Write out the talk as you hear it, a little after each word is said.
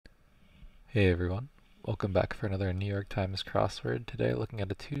Hey everyone, welcome back for another New York Times crossword. Today looking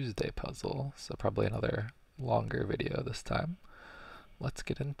at a Tuesday puzzle, so probably another longer video this time. Let's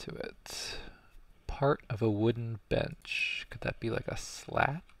get into it. Part of a wooden bench. Could that be like a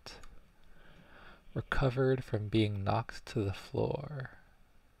slat? Recovered from being knocked to the floor.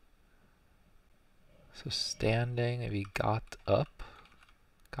 So standing, maybe got up.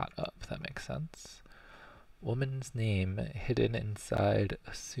 Got up, that makes sense. Woman's name hidden inside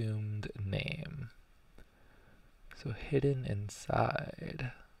assumed name. So hidden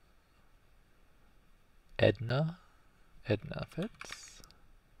inside. Edna. Edna fits.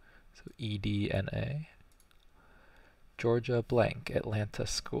 So EDNA. Georgia blank, Atlanta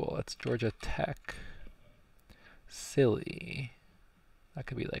school. That's Georgia Tech. Silly. That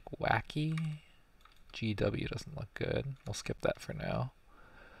could be like wacky. GW doesn't look good. We'll skip that for now.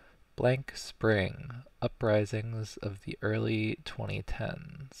 Blank spring. Uprisings of the early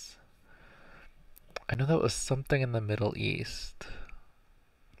 2010s. I know that was something in the Middle East.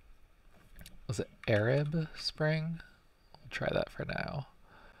 Was it Arab Spring? We'll try that for now.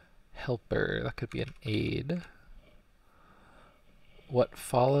 Helper, that could be an aid. What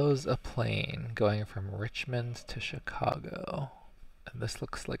follows a plane going from Richmond to Chicago? And this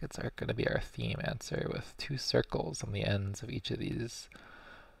looks like it's going to be our theme answer with two circles on the ends of each of these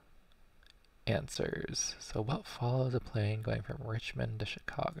answers. So what follows a plane going from Richmond to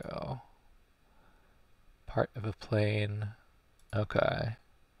Chicago? Part of a plane. Okay.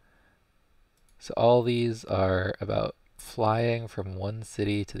 So all these are about flying from one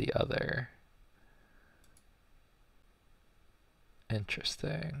city to the other.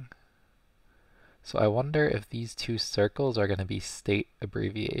 Interesting. So I wonder if these two circles are going to be state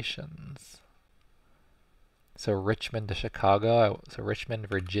abbreviations. So Richmond to Chicago, so Richmond,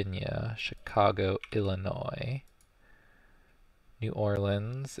 Virginia, Chicago, Illinois. New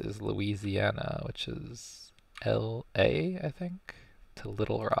Orleans is Louisiana, which is LA, I think, to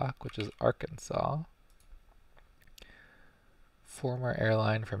Little Rock, which is Arkansas. Former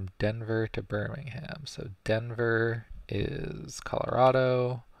airline from Denver to Birmingham. So Denver is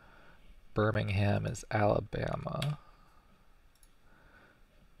Colorado. Birmingham is Alabama.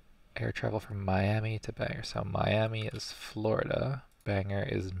 Air travel from Miami to Bangor. So Miami is Florida. Bangor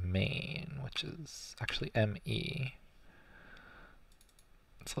is Maine, which is actually ME.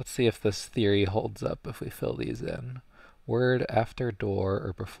 So let's see if this theory holds up if we fill these in. Word after door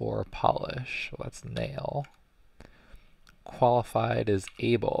or before polish. Well, that's nail. Qualified is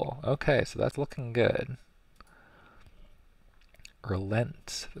able. Okay, so that's looking good.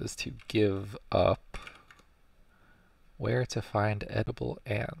 Relent is to give up. Where to find edible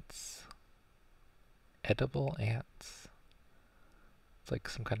ants? Edible ants. It's like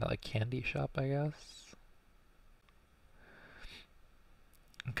some kind of like candy shop, I guess.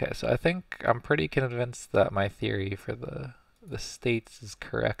 Okay, so I think I'm pretty convinced that my theory for the states is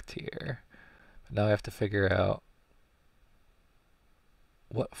correct here. But now I have to figure out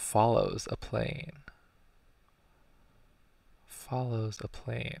what follows a plane. Follows a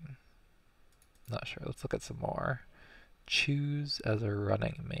plane. Not sure. Let's look at some more. Choose as a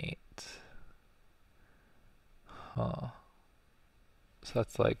running mate. Huh. So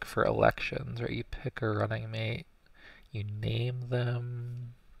that's like for elections, right? You pick a running mate, you name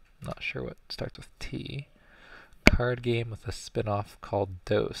them. Not sure what starts with T. Card game with a spin-off called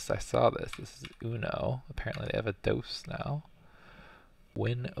Dose. I saw this. This is Uno. Apparently they have a Dose now.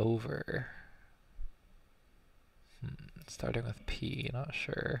 Win over. Starting with P, not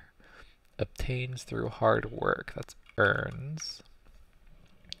sure. Obtains through hard work. That's earns.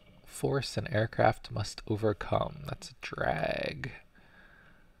 Force an aircraft must overcome. That's drag.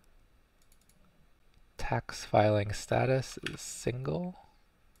 Tax filing status is single.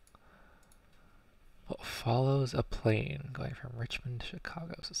 What follows a plane going from Richmond to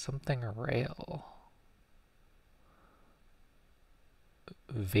Chicago? So something rail.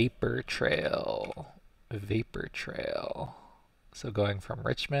 Vapor trail. Vapor trail. So going from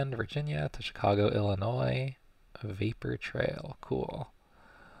Richmond, Virginia to Chicago, Illinois. A vapor trail. Cool.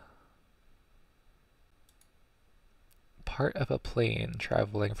 Part of a plane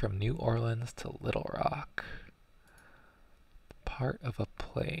traveling from New Orleans to Little Rock. Part of a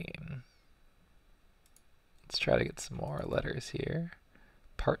plane. Let's try to get some more letters here.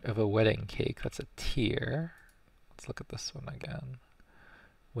 Part of a wedding cake. That's a tier. Let's look at this one again.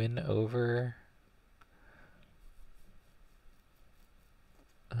 Win over.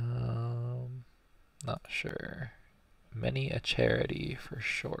 Not sure. Many a charity for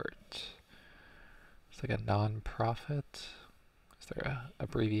short. It's like a non-profit. Is there a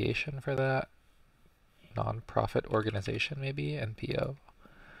abbreviation for that? Non-profit organization maybe? NPO.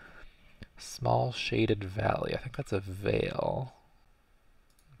 Small shaded valley. I think that's a vale.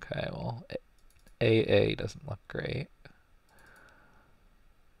 Okay, well, AA doesn't look great.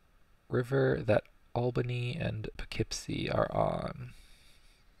 River that Albany and Poughkeepsie are on.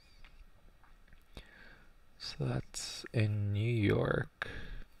 So that's in New York.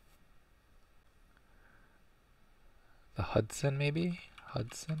 The Hudson, maybe?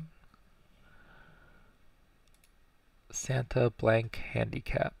 Hudson? Santa blank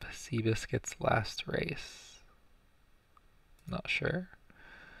handicap. Seabiscuit's last race. Not sure.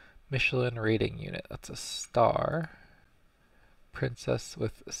 Michelin rating unit. That's a star. Princess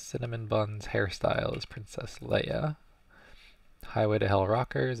with cinnamon buns hairstyle is Princess Leia. Highway to Hell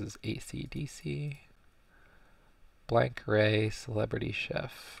Rockers is AC/DC. Blank Ray celebrity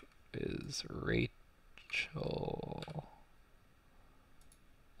chef is Rachel.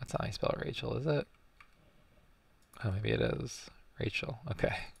 That's not how you spell Rachel, is it? Oh, maybe it is. Rachel.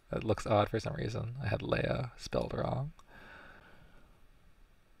 Okay. That looks odd for some reason. I had Leia spelled wrong.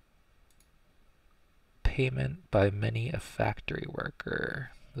 Payment by many a factory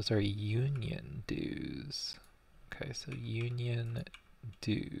worker. Those are union dues. Okay, so union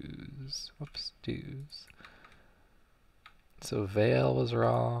dues. Whoops, dues. So Vale was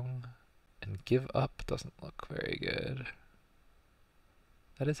wrong. And give up doesn't look very good.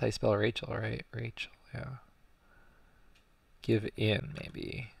 That is how you spell Rachel, right? Rachel, yeah. Give in,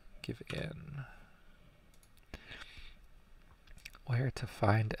 maybe. Give in. Where to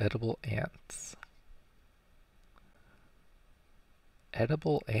find edible ants?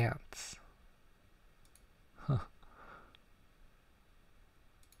 Edible ants. Huh.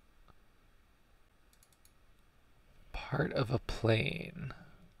 Part of a plane.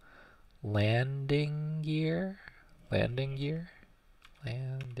 Landing gear? Landing gear?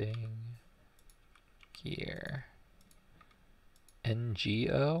 Landing gear.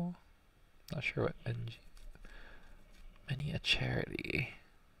 NGO? Not sure what NGO. Many a charity.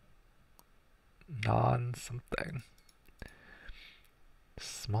 Non-something.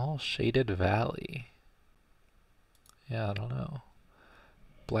 Small shaded valley. Yeah, I don't know.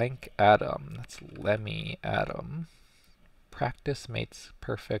 Blank atom. That's Lemmy atom. Practice makes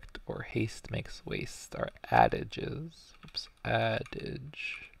perfect or haste makes waste are adages. Oops,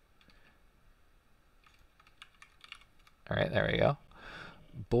 adage. Alright, there we go.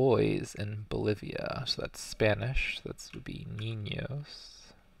 Boys in Bolivia. So that's Spanish. So that would be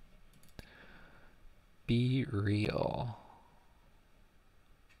niños. Be real.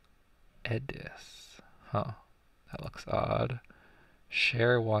 Edis. Huh. That looks odd.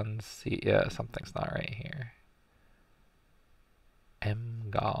 Share one seat. Yeah, something's not right here.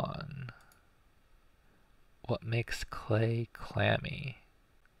 Gone. What makes clay clammy?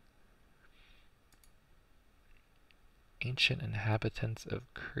 Ancient inhabitants of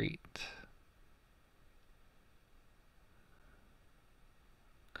Crete.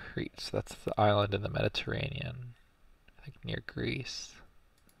 Crete, so that's the island in the Mediterranean. I think near Greece.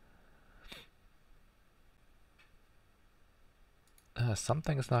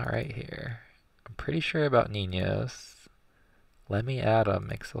 Something's not right here. I'm pretty sure about Niños. Lemmy Adam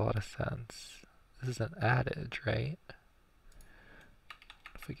makes a lot of sense. This is an adage, right?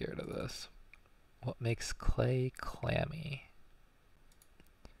 If we get rid of this. What makes clay clammy?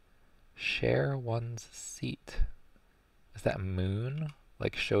 Share one's seat. Is that moon?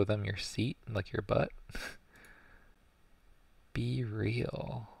 Like show them your seat, like your butt? Be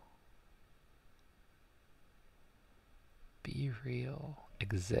real. Be real.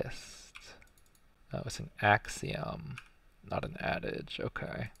 Exist. Oh, it's an axiom, not an adage.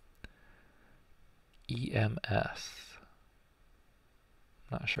 Okay. EMS.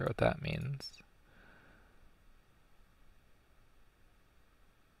 Not sure what that means.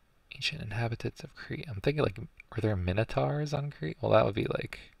 Ancient inhabitants of Crete. I'm thinking like, were there minotaurs on Crete? Well, that would be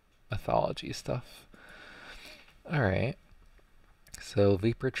like mythology stuff. Alright. So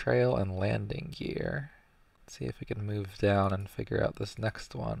Viper Trail and landing gear. Let's see if we can move down and figure out this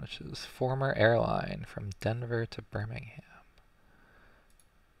next one, which is former airline from Denver to Birmingham.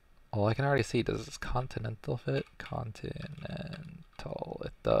 Well, I can already see, does this Continental fit? Continental,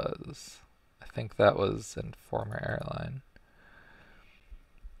 it does. I think that was in former airline.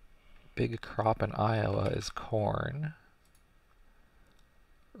 Big crop in Iowa is corn.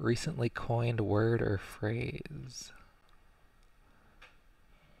 Recently coined word or phrase.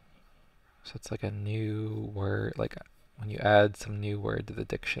 So it's like a new word, like when you add some new word to the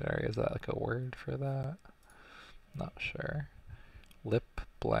dictionary, is that like a word for that? Not sure. Lip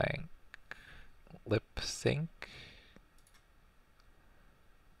blank. Lip sync.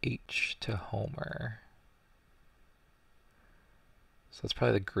 H to Homer. So it's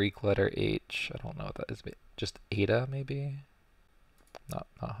probably the Greek letter H. I don't know what that is. Just Ada, maybe? Not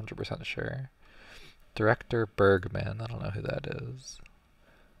 100% sure. Director Bergman. I don't know who that is.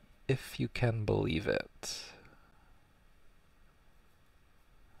 If you can believe it.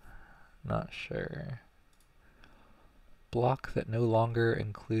 Not sure. Bloc that no longer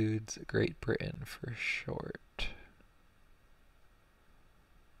includes Great Britain for short.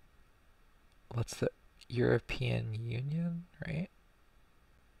 What's the European Union, right?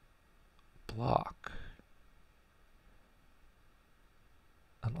 Bloc.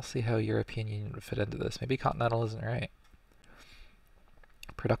 I don't see how European Union would fit into this. Maybe Continental isn't right.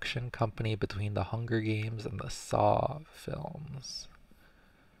 Production company between the Hunger Games and the Saw films.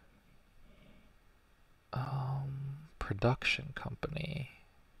 Production company.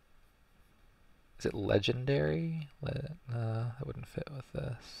 Is it Legendary? No, that wouldn't fit with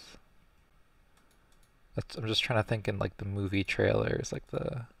this. I'm just trying to think in like the movie trailers, like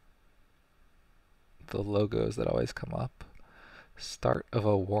the logos that always come up. Start of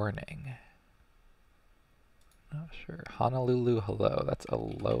a warning. Not sure. Honolulu hello. That's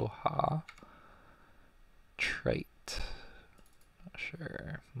aloha. Trait. Not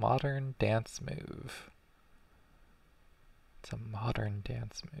sure. Modern dance move. It's a modern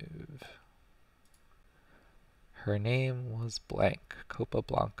dance move. Her name was blank. Copa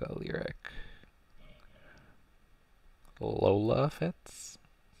Blanca lyric. Lola fits?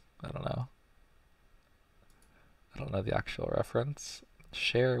 I don't know. I don't know the actual reference.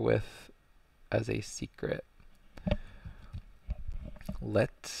 Share with as a secret.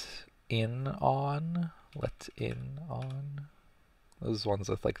 Let in on. Let in on. Those ones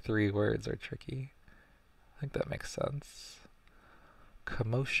with like 3 words are tricky. I think that makes sense.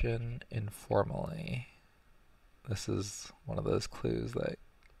 Commotion informally. This is one of those clues that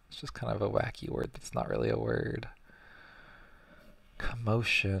it's just kind of a wacky word that's not really a word.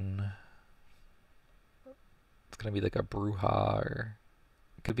 Commotion. It's gonna be like a brouhaha, or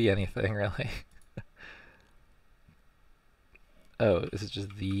it could be anything really. Oh, is it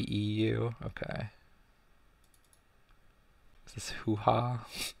just the EU? Okay. Is this hoo-ha?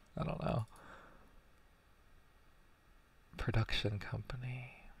 I don't know. Production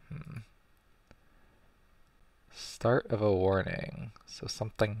company. Start of a warning. So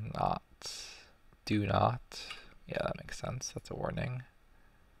something not. Do not. Yeah, that makes sense. That's a warning.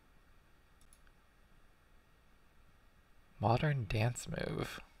 Modern dance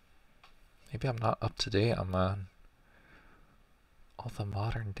move. Maybe I'm not up to date on all the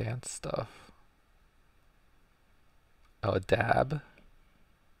modern dance stuff. Oh, a dab? And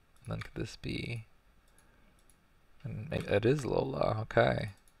then could this be? And it is Lola, okay.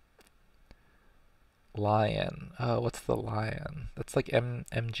 Lion. Oh, what's the lion? That's like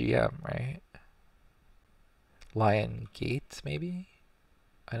MGM, right? Lion Gate, maybe?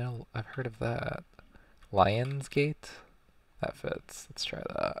 I know, I've heard of that. Lionsgate? That fits. Let's try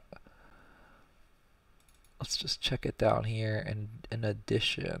that. Let's just check it down here. And in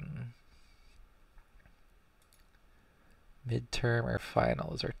addition, midterm or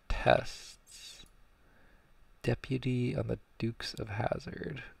finals or tests. Deputy on the Dukes of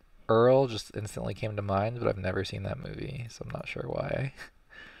Hazzard. Earl just instantly came to mind, but I've never seen that movie, so I'm not sure why.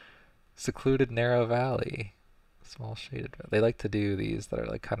 Secluded Narrow Valley. Small shaded. They like to do these that are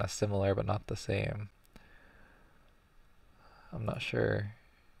like kind of similar but not the same. I'm not sure.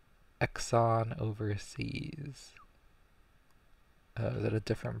 Exxon Overseas. Is it a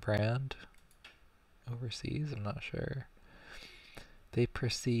different brand? Overseas? I'm not sure. They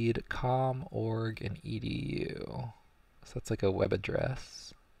precede com, org, and edu. So that's like a web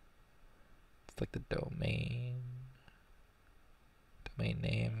address. It's like the domain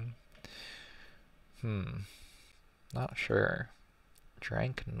name. Not sure.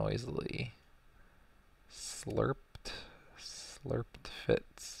 Drank noisily. Slurped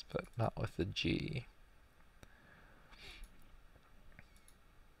fits, but not with the G.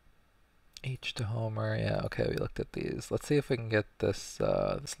 H to Homer, yeah, okay, we looked at these. Let's see if we can get this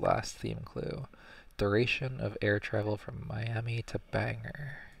this last theme clue. Duration of air travel from Miami to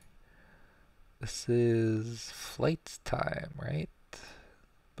Bangor. This is flight time, right?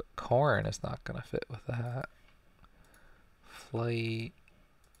 But corn is not gonna fit with that. Flight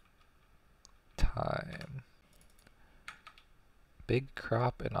time. Big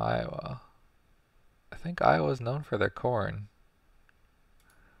crop in Iowa. I think Iowa is known for their corn.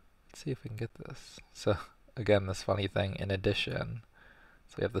 Let's see if we can get this. So again, this funny thing, in addition.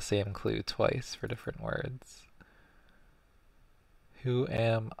 So we have the same clue twice for different words. Who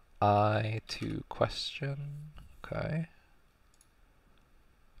am I to question? Okay.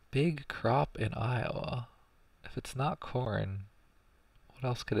 Big crop in Iowa. If it's not corn, What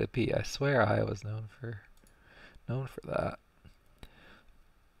else could it be? I swear Iowa's known for that.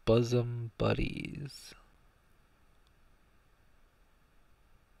 Bosom buddies.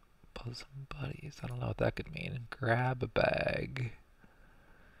 Bosom buddies. I don't know what that could mean. Grab a bag.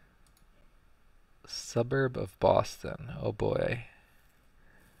 Suburb of Boston. Oh boy.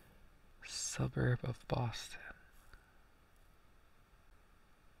 Suburb of Boston.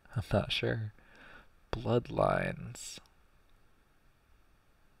 I'm not sure. Bloodlines.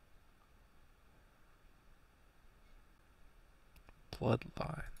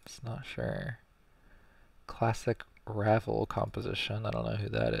 Bloodlines. Not sure. Classic Ravel composition. I don't know who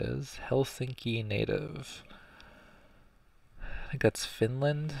that is. Helsinki native. I think that's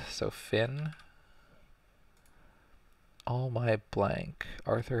Finland. So Finn. All My Blank.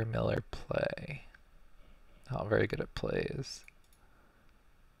 Arthur Miller play. Not very good at plays.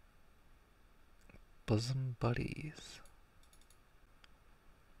 Bosom buddies.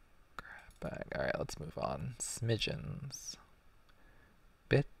 Grab bag. Alright, let's move on. Smidgens.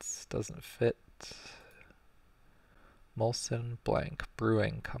 Bits doesn't fit. Molson Blank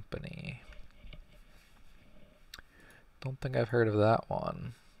Brewing Company. Don't think I've heard of that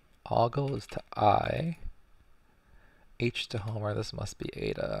one. Ogle is to I. H to Homer, this must be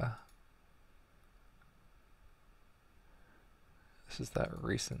Ada. This is that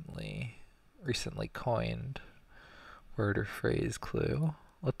recently coined word or phrase clue.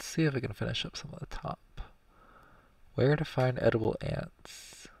 Let's see if I can finish up some of the top. Where to find edible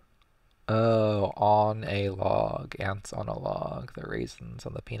ants? Oh, on a log. Ants on a log. The raisins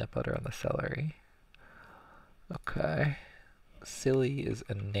on the peanut butter and the celery. Okay. Silly is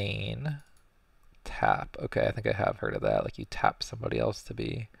inane. Tap. Okay, I think I have heard of that. Like you tap somebody else to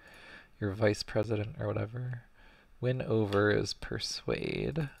be your vice president or whatever. Win over is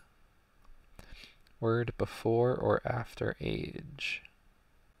persuade. Word before or after age.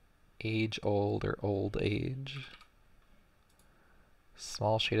 Age old or old age.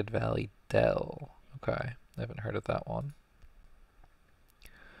 Small shaded valley dell. Okay, I haven't heard of that one.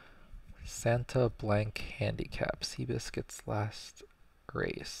 Santa blank handicap. Seabiscuit's last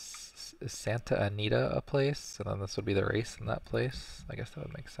race. Is Santa Anita a place? And then this would be the race in that place? I guess that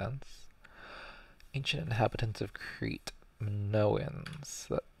would make sense. Ancient inhabitants of Crete. Minoans.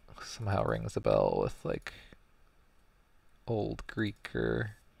 That somehow rings a bell with like old Greek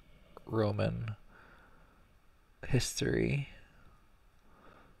or Roman history.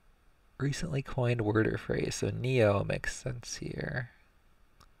 Recently coined word or phrase, so neo makes sense here.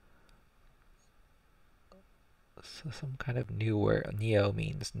 So some kind of new word. Neo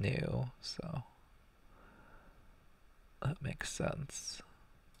means new, so that makes sense.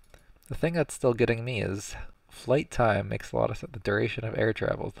 The thing that's still getting me is flight time makes a lot of sense. The duration of air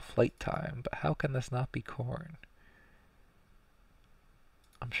travel is the flight time, but how can this not be corn?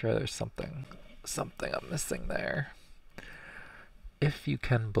 I'm sure there's something I'm missing there. If you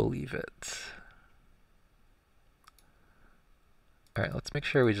can believe it. Alright, let's make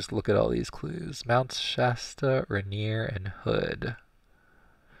sure we just look at all these clues. Mount Shasta, Rainier, and Hood.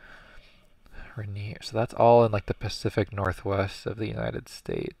 Rainier. So that's all in like the Pacific Northwest of the United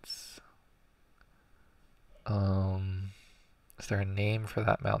States. Is there a name for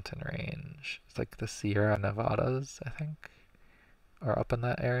that mountain range? It's like the Sierra Nevadas, I think, are up in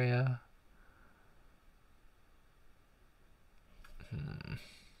that area.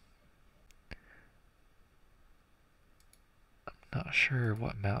 Not sure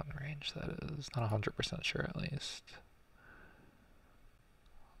what mountain range that is. Not 100% sure at least.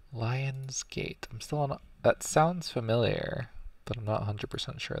 Lion's Gate. I'm still on. That sounds familiar, but I'm not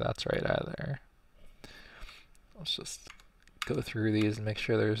 100% sure that's right either. Let's just go through these and make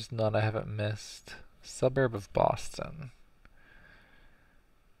sure there's none I haven't missed. Suburb of Boston.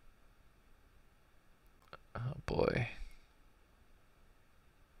 Oh boy.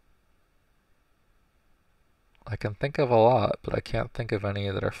 I can think of a lot, but I can't think of any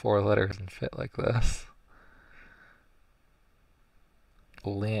that are 4 letters and fit like this.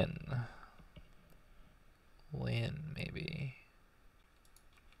 Lynn. Lynn, maybe.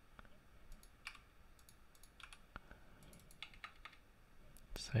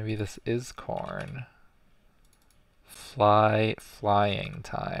 So maybe this is corn. Flying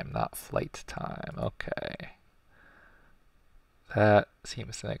time, not flight time. Okay. That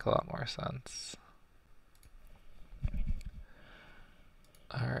seems to make a lot more sense.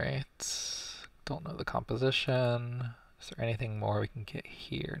 Alright. Don't know the composition. Is there anything more we can get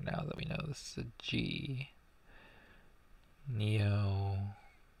here now that we know this is a G? Neo.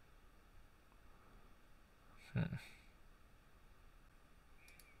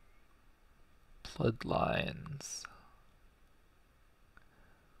 Bloodlines.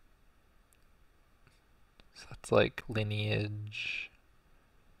 That's like lineage.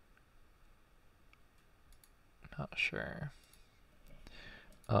 Not sure.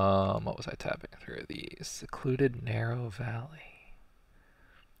 What was I tapping through? The secluded narrow valley.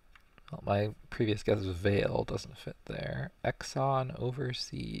 Well, my previous guess was Vale, doesn't fit there. Exxon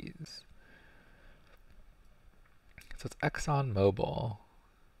overseas. So it's Exxon Mobil.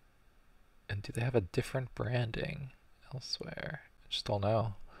 And do they have a different branding elsewhere? I just don't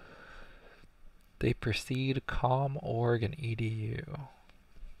know. They proceed com.org and edu.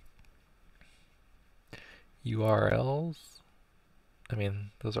 URLs? I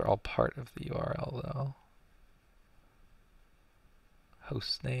mean, those are all part of the URL though.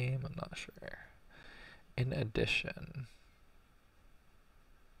 Host name, I'm not sure. In addition.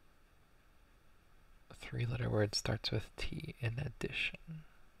 A three-letter word starts with T. In addition.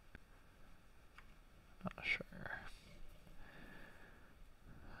 Not sure.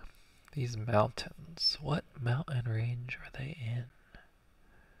 These mountains. What mountain range are they in?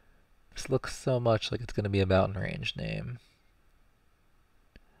 This looks so much like it's going to be a mountain range name.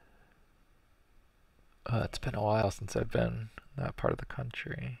 It's been a while since I've been in that part of the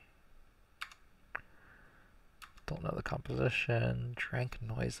country. Don't know the composition. Drank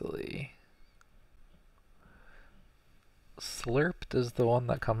noisily. Slurped is the one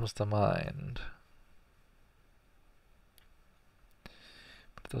that comes to mind.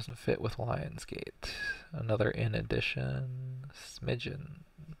 But it doesn't fit with Lionsgate. Another in addition.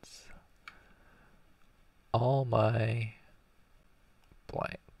 Smidgens. All my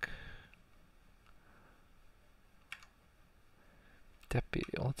blank.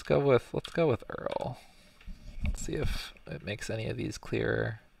 Deputy. Let's go with Earl. Let's see if it makes any of these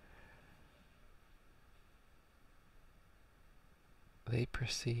clearer. They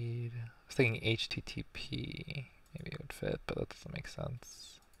proceed. I was thinking HTTP. Maybe it would fit, but that doesn't make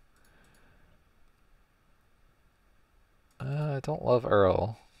sense. I don't love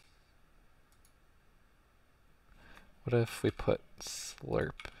Earl. What if we put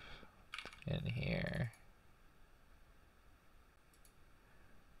slurp in here?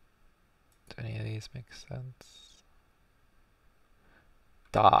 Do any of these make sense?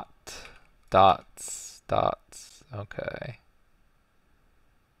 Dot. Dots. Dots. Okay.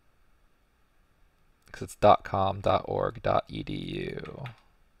 Because it's .com, .org, .edu.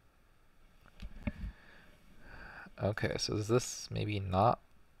 Okay, so is this maybe not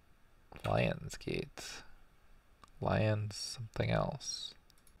Lionsgate? Lions something else.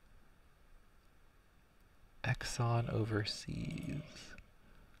 Exxon overseas.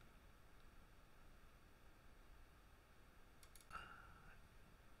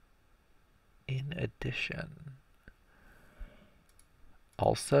 In addition.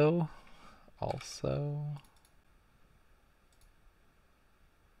 Also.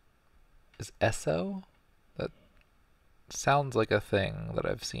 Is Esso? That sounds like a thing that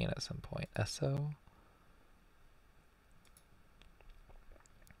I've seen at some point. Esso?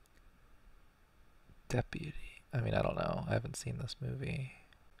 Deputy. I mean, I don't know. I haven't seen this movie.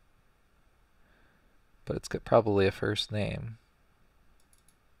 But it's got probably a first name.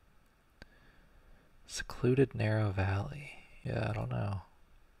 Secluded narrow valley. Yeah, I don't know.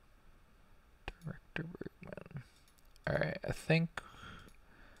 Director Bergman. Alright, I think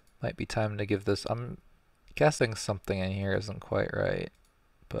might be time to give this. I'm guessing something in here isn't quite right,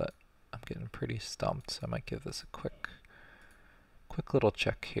 but I'm getting pretty stumped, so I might give this a quick little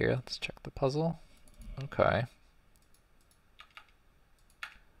check here. Let's check the puzzle. Okay.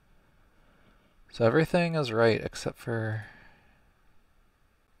 So everything is right except for,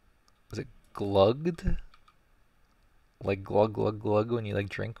 is it glugged? Like glug glug glug when you like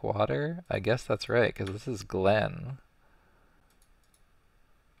drink water? I guess that's right, because this is Glen.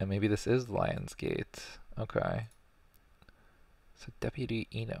 And maybe this is Lionsgate. Okay. So Deputy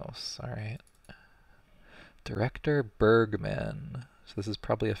Enos, alright. Director Bergman. So this is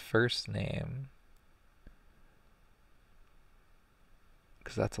probably a first name.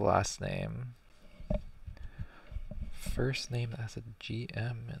 Because that's a last name. First name that has a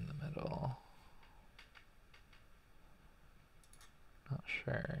GM in the middle. Not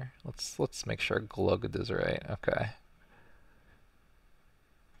sure. Let's make sure glugged is right. Okay.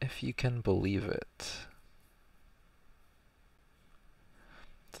 If you can believe it.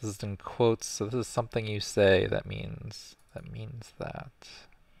 This is in quotes, so this is something you say that means that.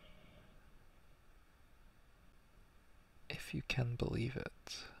 If you can believe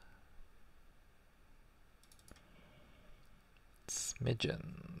it.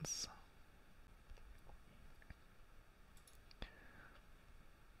 Smidgens.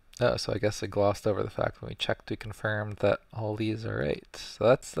 Oh, so I guess I glossed over the fact when we checked, we confirmed that all these are right. So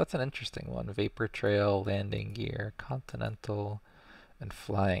that's an interesting one. Vapor trail, landing gear, continental, and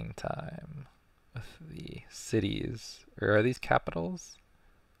flying time with the cities. Or are these capitals?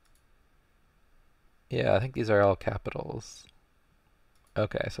 Yeah, I think these are all capitals.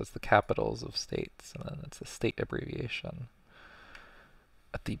 Okay, so it's the capitals of states, and then it's the state abbreviation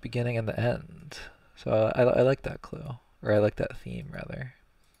at the beginning and the end. So I like that clue, or I like that theme rather.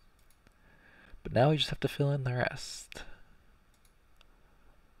 But now we just have to fill in the rest.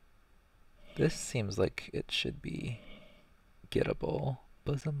 This seems like it should be gettable.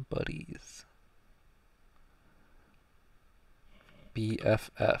 Bosom buddies.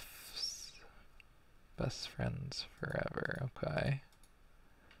 BFFs. Best friends forever. Okay.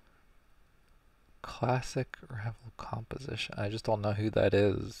 Classic revel composition. I just don't know who that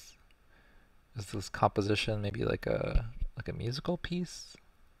is. Is this composition maybe like a musical piece?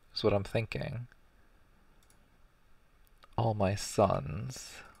 Is what I'm thinking. All My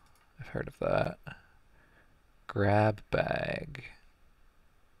Sons. I've heard of that. Grab bag.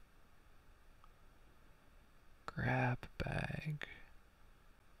 Grab bag.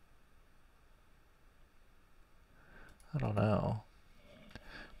 I don't know.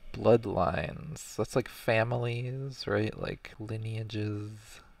 Bloodlines. That's like families, right? Like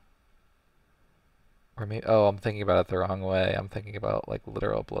lineages. Or maybe, oh, I'm thinking about it the wrong way. I'm thinking about like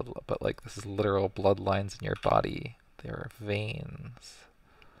literal blood, but like this is literal bloodlines in your body. They are veins.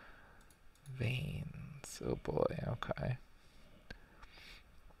 Veins. Oh boy, okay.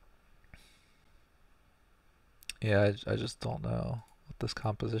 Yeah, I just don't know what this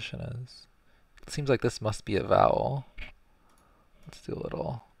composition is. It seems like this must be a vowel. Let's do a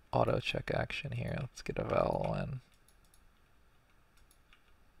little auto check action here. Let's get a vowel in.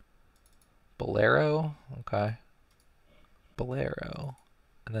 Bolero? Okay. Bolero.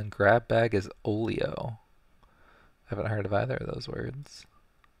 And then grab bag is oleo. I haven't heard of either of those words.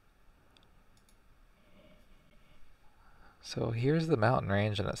 So here's the mountain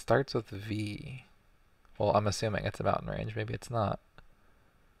range and it starts with V. Well, I'm assuming it's a mountain range. Maybe it's not.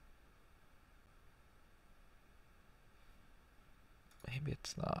 Maybe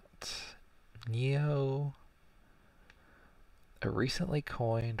it's not. Neo. A recently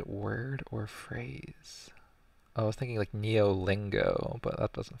coined word or phrase. Oh, I was thinking like Neolingo, but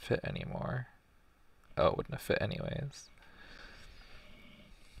that doesn't fit anymore. Oh, it wouldn't have fit anyways.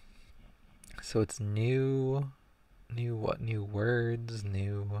 So it's new what? New words,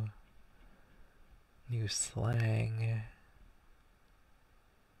 new slang.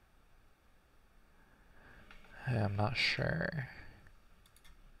 I'm not sure.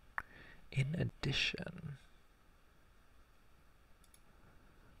 In addition.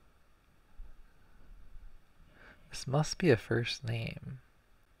 This must be a first name.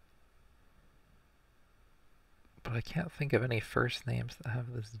 But I can't think of any first names that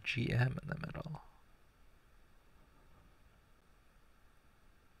have this GM in the middle.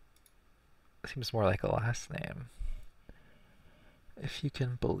 It seems more like a last name. If you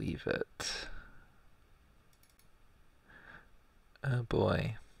can believe it. Oh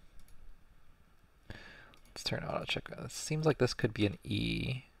boy. Let's turn auto check. It seems like this could be an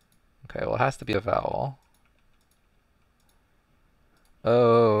E. Okay, well it has to be a vowel.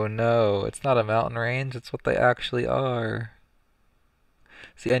 Oh no, it's not a mountain range, it's what they actually are.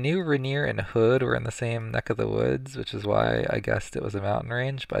 See, I knew Rainier and Hood were in the same neck of the woods, which is why I guessed it was a mountain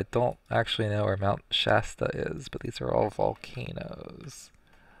range, but I don't actually know where Mount Shasta is, but these are all volcanoes.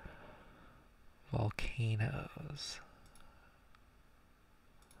 Volcanoes.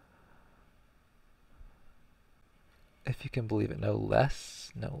 If you can believe it, no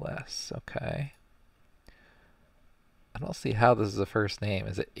less, no less, okay. I don't see how this is a first name.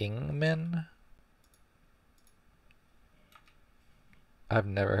 Is it Ingman? I've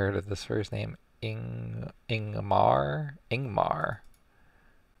never heard of this first name. Ingmar? Ingmar.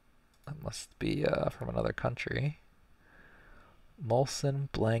 That must be from another country. Molson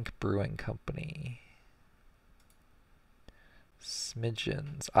Blank Brewing Company.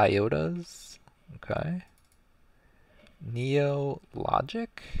 Smidgens. Iotas? Okay. Neologic?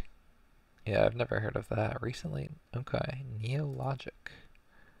 Yeah, I've never heard of that recently. Okay, Neologic.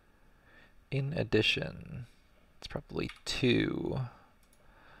 In addition, it's probably 2.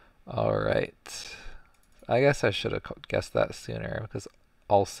 Alright. I guess I should have guessed that sooner because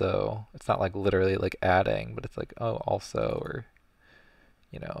also, it's not like literally like adding, but it's like, oh, also, or,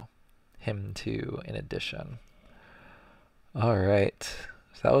 you know, him too, in addition. Alright.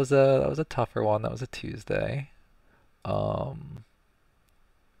 So that was a tougher one. That was a Tuesday.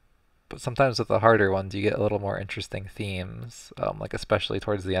 But sometimes with the harder ones, you get a little more interesting themes, like especially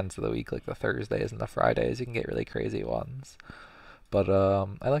towards the ends of the week, like the Thursdays and the Fridays, you can get really crazy ones. But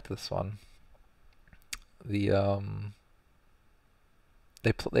I like this one. The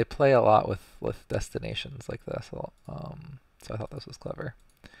they play a lot with destinations like this, so I thought this was clever.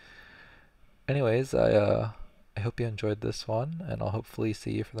 Anyways, I hope you enjoyed this one, and I'll hopefully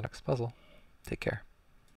see you for the next puzzle. Take care.